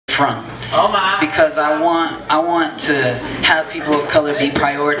front. Oh my. Because I want to have people of color be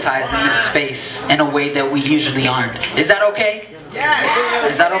prioritized in this space in a way that we usually aren't. Is that okay? Yeah.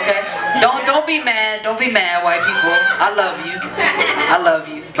 Is that okay? Don't be mad. Don't be mad, white people. I love you. I love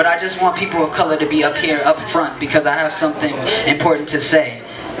you. But I just want people of color to be up here, up front, because I have something important to say.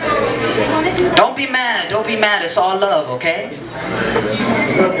 Don't be mad. Don't be mad. It's all love, okay?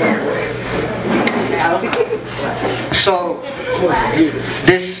 So,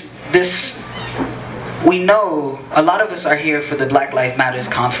 we know a lot of us are here for the Black Lives Matters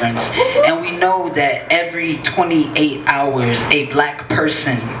conference, and we know that every 28 hours a black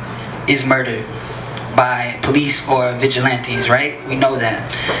person is murdered by police or vigilantes, right? We know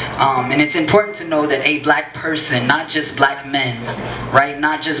that. And it's important to know that a black person, not just black men, right?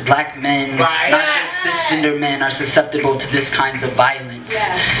 Not just black men, not just cisgender men are susceptible to this kinds of violence.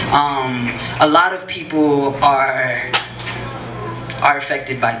 A lot of people are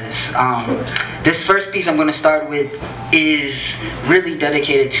affected by this. This first piece I'm going to start with is really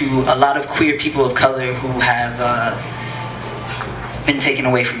dedicated to a lot of queer people of color who have been taken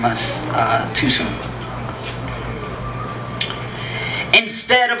away from us too soon.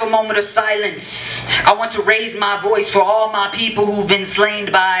 Instead of a moment of silence, I want to raise my voice for all my people who've been slain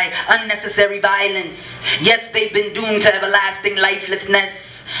by unnecessary violence. Yes, they've been doomed to everlasting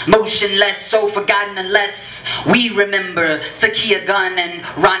lifelessness, motionless, so forgotten unless we remember Sakia Gunn and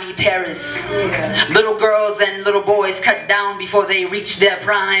Ronnie Paris. Little girls and little boys cut down before they reach their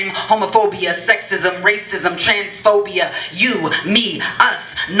prime. Homophobia, sexism, racism, transphobia. You, me,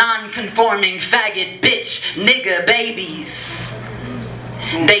 us, non-conforming, faggot, bitch, nigga, babies.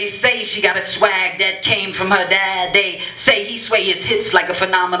 They say she got a swag that came from her dad. They say he sway his hips like a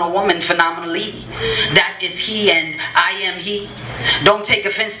phenomenal woman phenomenally. That is he and I am he. Don't take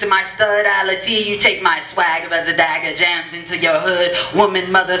offense to my studality. You take my swagger as a dagger jammed into your hood.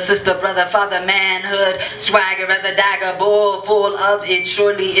 Woman, mother, sister, brother, father, manhood. Swagger as a dagger, bull full of it.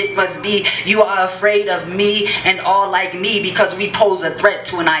 Surely it must be you are afraid of me and all like me because we pose a threat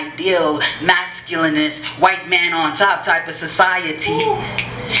to an ideal masculinist, white man on top type of society.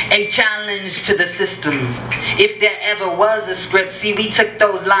 A challenge to the system. If there ever was a script, see, we took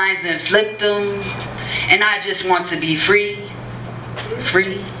those lines and flipped them. And I just want to be free.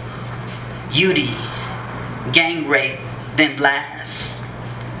 Free. Beauty. Gang rape. Then blast.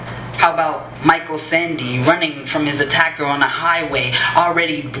 How about Michael Sandy running from his attacker on a highway,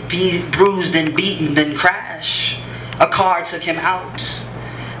 already bruised and beaten, then crash? A car took him out.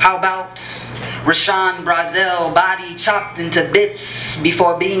 How about Rashawn Brazel, body chopped into bits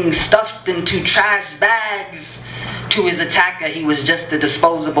before being stuffed into trash bags? To his attacker, he was just a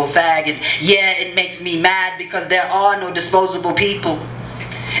disposable fag. And yeah, it makes me mad because there are no disposable people.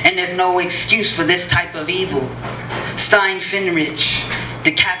 And there's no excuse for this type of evil. Stein Finrich,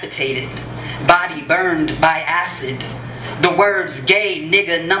 decapitated, body burned by acid. The words gay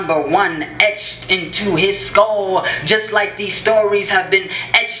nigga #1 etched into his skull. Just like these stories have been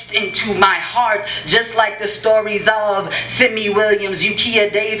etched into my heart. Just like the stories of Simi Williams,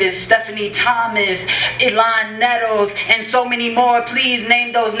 Ukiah Davis, Stephanie Thomas, Elon Nettles, and so many more. Please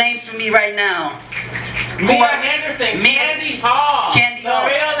name those names for me right now. Mia Henderson, Candy Hall, Candy Hall,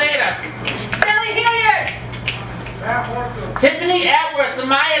 Maria Shelly Hilliard, Tiffany Edwards,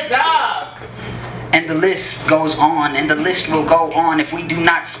 Samaya Dove. And the list goes on, and the list will go on if we do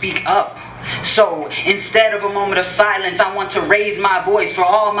not speak up. So, instead of a moment of silence, I want to raise my voice for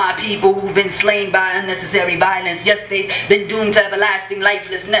all my people who've been slain by unnecessary violence. Yes, they've been doomed to everlasting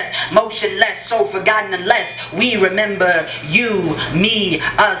lifelessness, motionless, so forgotten unless we remember you, me,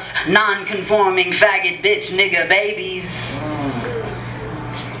 us, non-conforming, faggot, bitch, nigga, babies.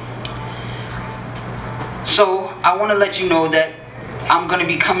 So, I want to let you know that I'm going to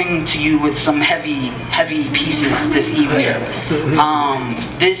be coming to you with some heavy pieces this evening.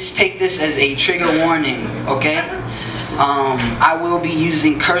 Take this as a trigger warning, okay? I will be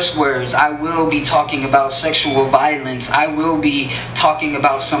using curse words. I will be talking about sexual violence. I will be talking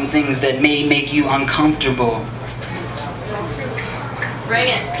about some things that may make you uncomfortable. bring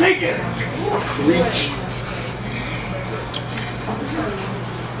it. Take it. Reach.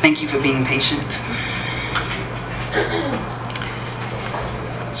 Thank you for being patient.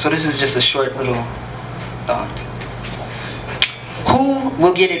 So this is just a short little thought. Who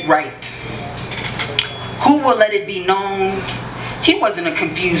will get it right? Who will let it be known he wasn't a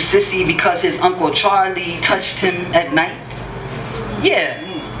confused sissy because his Uncle Charlie touched him at night? Yeah,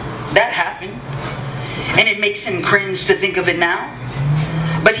 that happened. And it makes him cringe to think of it now.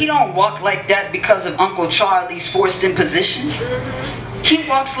 But he don't walk like that because of Uncle Charlie's forced imposition. He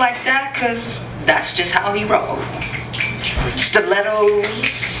walks like that because that's just how he rolls. Stilettos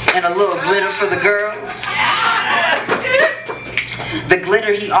and and a little glitter for the girls. The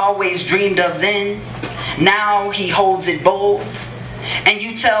glitter he always dreamed of then, now he holds it bold. And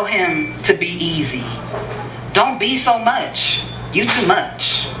you tell him to be easy. Don't be so much, you too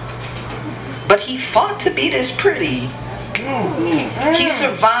much. But he fought to be this pretty. He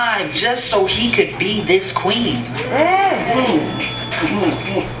survived just so he could be this queen.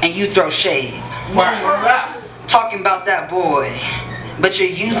 And you throw shade. Talking about that boy, but you're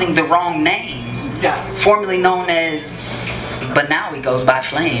using the wrong name. Formerly known as, but now he goes by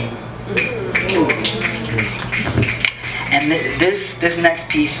Flame. And this next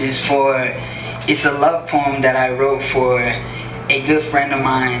piece is it's a love poem that I wrote for a good friend of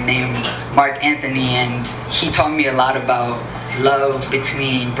mine named Mark Anthony, and he taught me a lot about love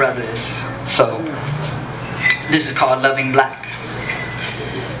between brothers. So this is called Loving Black.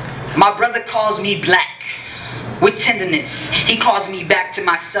 My brother calls me black with tenderness. He calls me back to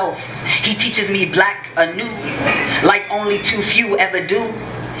myself. He teaches me black anew, like only too few ever do.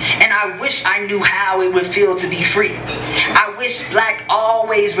 And I wish I knew how it would feel to be free. I wish black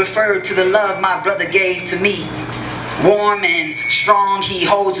always referred to the love my brother gave to me. Warm and strong, he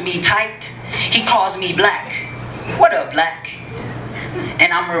holds me tight. He calls me black. What up, black?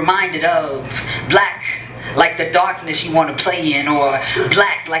 And I'm reminded of black like the darkness you want to play in, or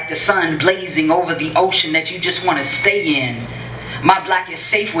black like the sun blazing over the ocean that you just want to stay in. My black is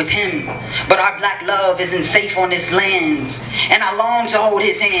safe with him, but our black love isn't safe on this land. And I long to hold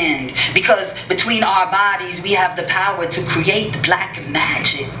his hand, because between our bodies we have the power to create black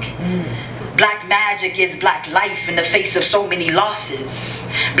magic. Black magic is black life in the face of so many losses.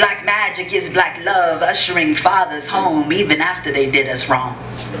 Black magic is black love ushering fathers home even after they did us wrong.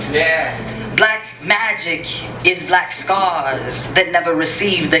 Black magic is black scars that never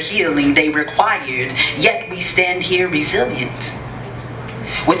received the healing they required, yet we stand here resilient.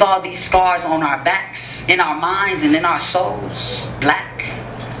 With all these scars on our backs, in our minds and in our souls, black.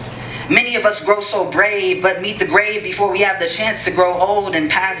 Many of us grow so brave, but meet the grave before we have the chance to grow old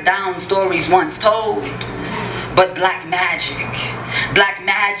and pass down stories once told. But black magic,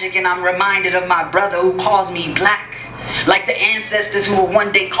 and I'm reminded of my brother who calls me black, like the ancestors who will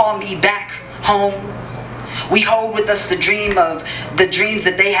one day call me back home. We hold with us the dreams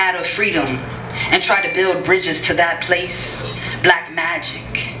that they had of freedom, and try to build bridges to that place. Black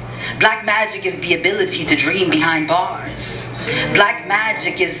magic. Black magic is the ability to dream behind bars. Black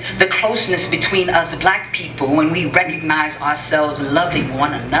magic is the closeness between us black people when we recognize ourselves loving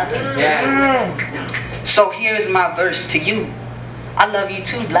one another. So here's my verse to you. I love you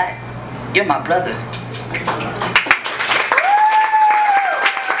too, black. You're my brother.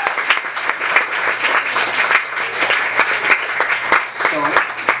 So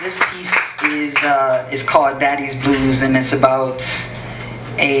this piece is called Daddy's Blues, and it's about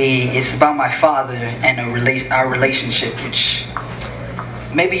my father and our relationship, which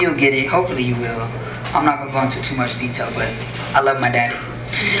maybe you'll get it. Hopefully you will. I'm not gonna go into too much detail, but I love my daddy.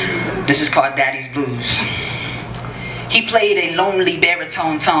 This is called Daddy's Blues. He played a lonely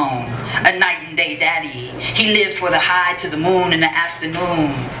baritone tone, a night and day daddy. He lived for the high to the moon in the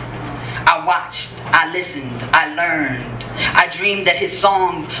afternoon. I watched, I listened, I learned. I dreamed that his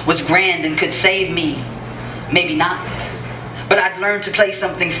song was grand and could save me. Maybe not. But I'd learned to play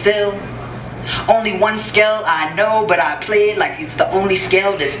something still. Only one scale I know, but I play it like it's the only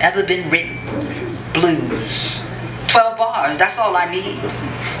scale that's ever been written. Blues. 12 bars, that's all I need.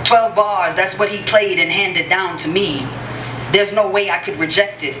 12 bars, that's what he played and handed down to me. There's no way I could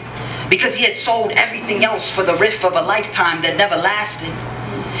reject it, because he had sold everything else for the riff of a lifetime that never lasted.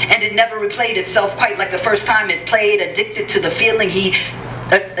 And it never replayed itself quite like the first time it played, addicted to the feeling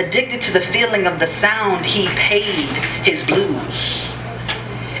of the sound. He paid his blues.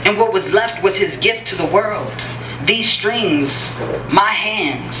 And what was left was his gift to the world. These strings, my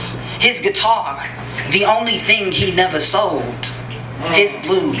hands, his guitar, the only thing he never sold. His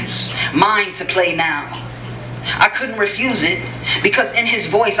blues, mine to play now. I couldn't refuse it, because in his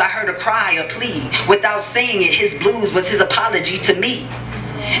voice I heard a cry, a plea. Without saying it, his blues was his apology to me.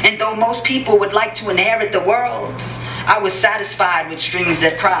 And though most people would like to inherit the world, I was satisfied with strings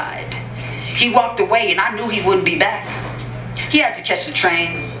that cried. He walked away and I knew he wouldn't be back. He had to catch the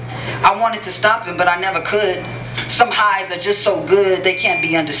train. I wanted to stop him, but I never could. Some highs are just so good they can't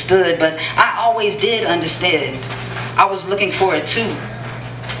be understood, but I always did understand. I was looking for it too.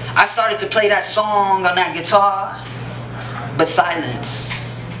 I started to play that song on that guitar, but silence,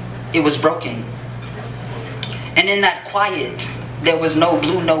 it was broken. And in that quiet, there was no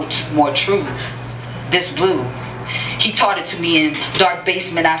blue note more true. This blue, he taught it to me in dark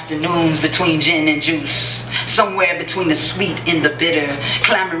basement afternoons between gin and juice. Somewhere between the sweet and the bitter,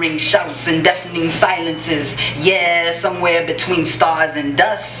 clamoring shouts and deafening silences. Yeah, somewhere between stars and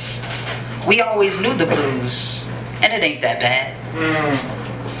dust. We always knew the blues, and it ain't that bad.